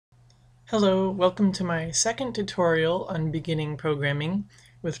Hello, welcome to my second tutorial on beginning programming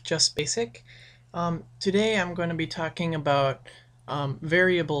with Just Basic. Today I'm going to be talking about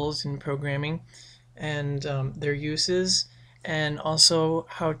variables in programming and their uses, and also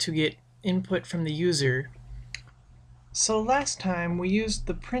how to get input from the user. So last time we used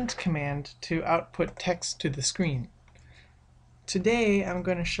the print command to output text to the screen. Today I'm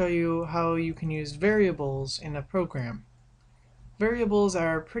going to show you how you can use variables in a program. Variables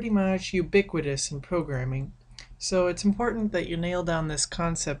are pretty much ubiquitous in programming, so it's important that you nail down this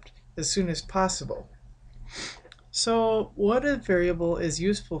concept as soon as possible. So what a variable is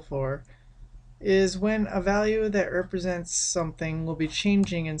useful for is when a value that represents something will be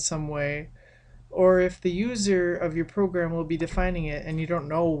changing in some way, or if the user of your program will be defining it and you don't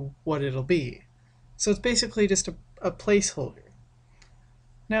know what it'll be. So it's basically just a placeholder.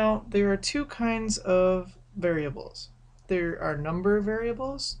 Now, there are two kinds of variables. There are number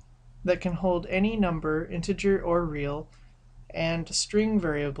variables that can hold any number, integer or real, and string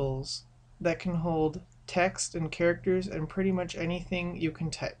variables that can hold text and characters and pretty much anything you can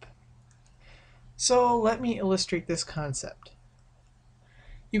type. So let me illustrate this concept.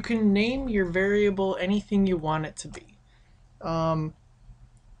 You can name your variable anything you want it to be.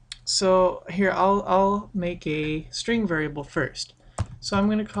 So here I'll make a string variable first. So I'm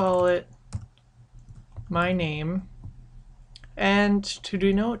going to call it my name. And to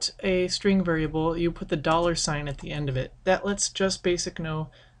denote a string variable, you put the $sign at the end of it. That lets Just Basic know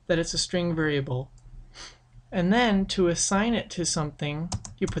that it's a string variable. And then to assign it to something,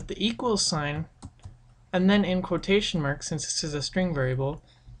 you put the equals sign, and then in quotation marks, since this is a string variable,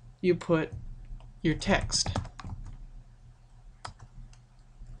 you put your text.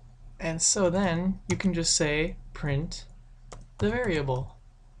 And so then you can just say print the variable.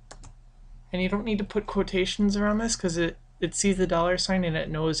 And you don't need to put quotations around this because it sees the $sign and it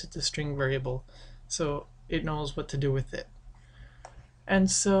knows it's a string variable, so it knows what to do with it.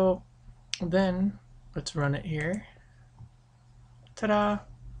 And so then let's run it here. Ta-da!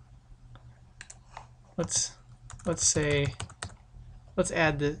 Let's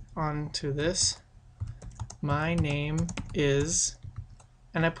add this onto this. My name is,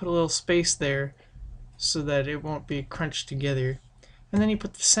 and I put a little space there so that it won't be crunched together. And then you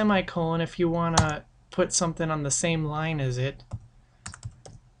put the semicolon if you want to put something on the same line as it.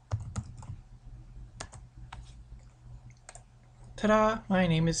 Ta-da! My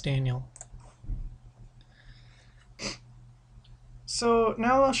name is Daniel. So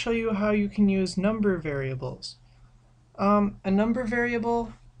now I'll show you how you can use number variables. A number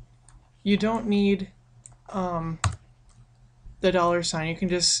variable, you don't need the $sign. You can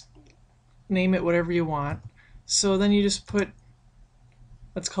just name it whatever you want. So then you just put,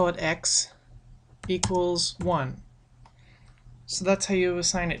 let's call it x equals 1. So that's how you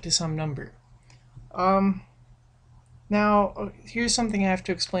assign it to some number. Now, here's something I have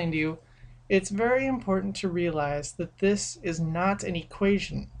to explain to you. It's very important to realize that this is not an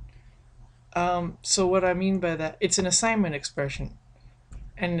equation. So what I mean by that, it's an assignment expression.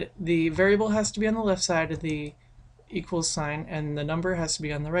 And the variable has to be on the left side of the equals sign, and the number has to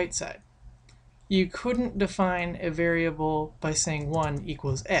be on the right side. You couldn't define a variable by saying 1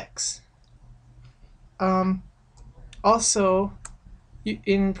 equals x. Also,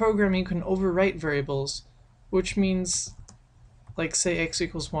 in programming you can overwrite variables, which means, like say x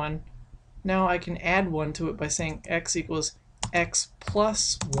equals 1, now I can add 1 to it by saying x equals x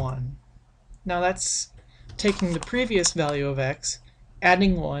plus 1. Now that's taking the previous value of x,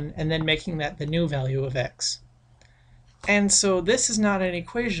 adding 1, and then making that the new value of x. And so this is not an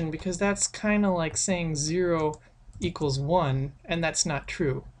equation because that's kind of like saying 0 equals 1, and that's not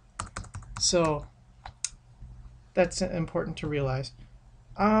true. So that's important to realize.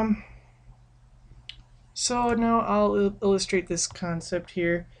 So now I'll illustrate this concept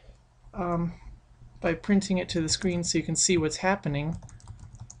here by printing it to the screen so you can see what's happening.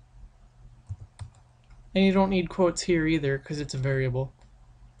 And you don't need quotes here either because it's a variable.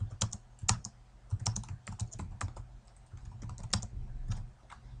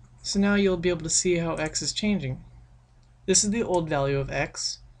 So now you'll be able to see how x is changing. This is the old value of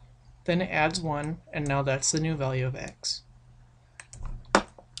x, then it adds 1, and now that's the new value of x.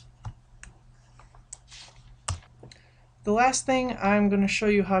 The last thing I'm going to show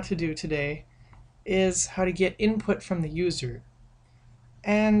you how to do today is how to get input from the user.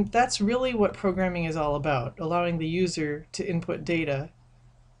 And that's really what programming is all about, allowing the user to input data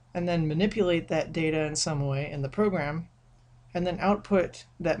and then manipulate that data in some way in the program, and then output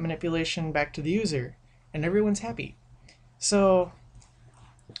that manipulation back to the user, and everyone's happy. So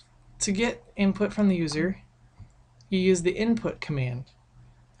to get input from the user, you use the input command.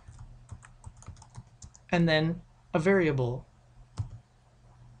 and then a variable.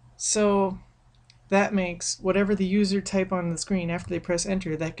 So that makes whatever the user type on the screen after they press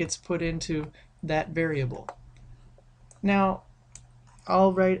enter, that gets put into that variable. Now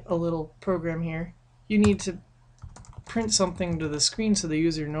I'll write a little program here. You need to print something to the screen so the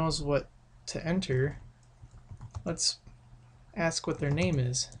user knows what to enter. Let's ask what their name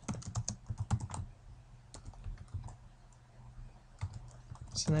is.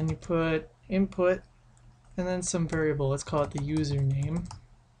 So then you put input and then some variable. Let's call it the username.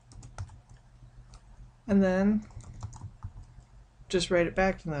 And then just write it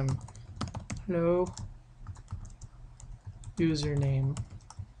back to them. Hello, username.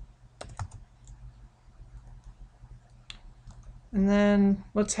 And then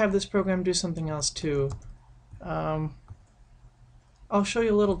let's have this program do something else too. I'll show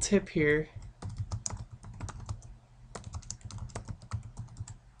you a little tip here.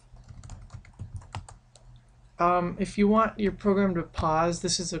 If you want your program to pause,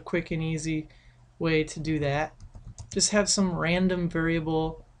 this is a quick and easy way to do that. Just have some random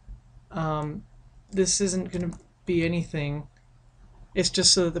variable. This isn't going to be anything. It's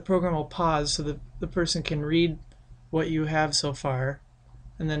just so that the program will pause so that the person can read what you have so far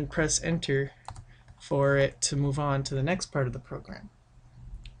and then press enter for it to move on to the next part of the program.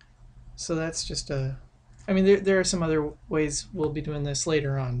 So that's just I mean, there are some other ways we'll be doing this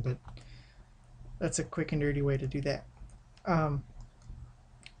later on, but that's a quick and dirty way to do that.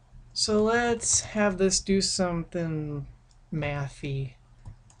 So let's have this do something mathy.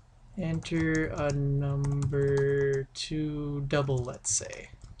 Enter a number to double, let's say.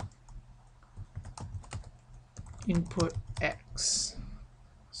 Input X.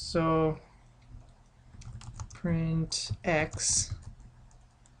 So print X.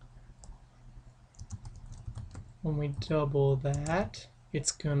 When we double that,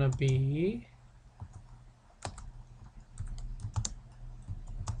 it's gonna be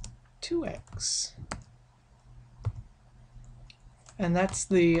 2x. And that's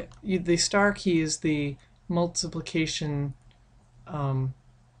the star key is the multiplication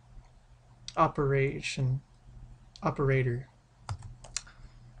operator.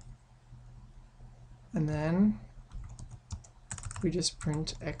 And then we just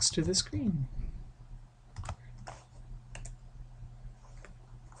print x to the screen.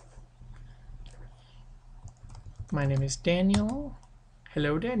 My name is Daniel.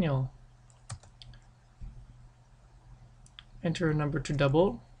 Hello, Daniel. Enter a number to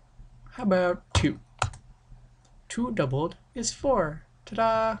double. How about 2? 2 doubled is 4.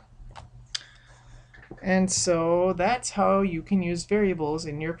 Ta-da! And so that's how you can use variables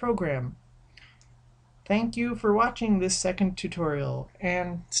in your program. Thank you for watching this second tutorial,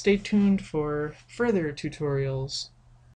 and stay tuned for further tutorials.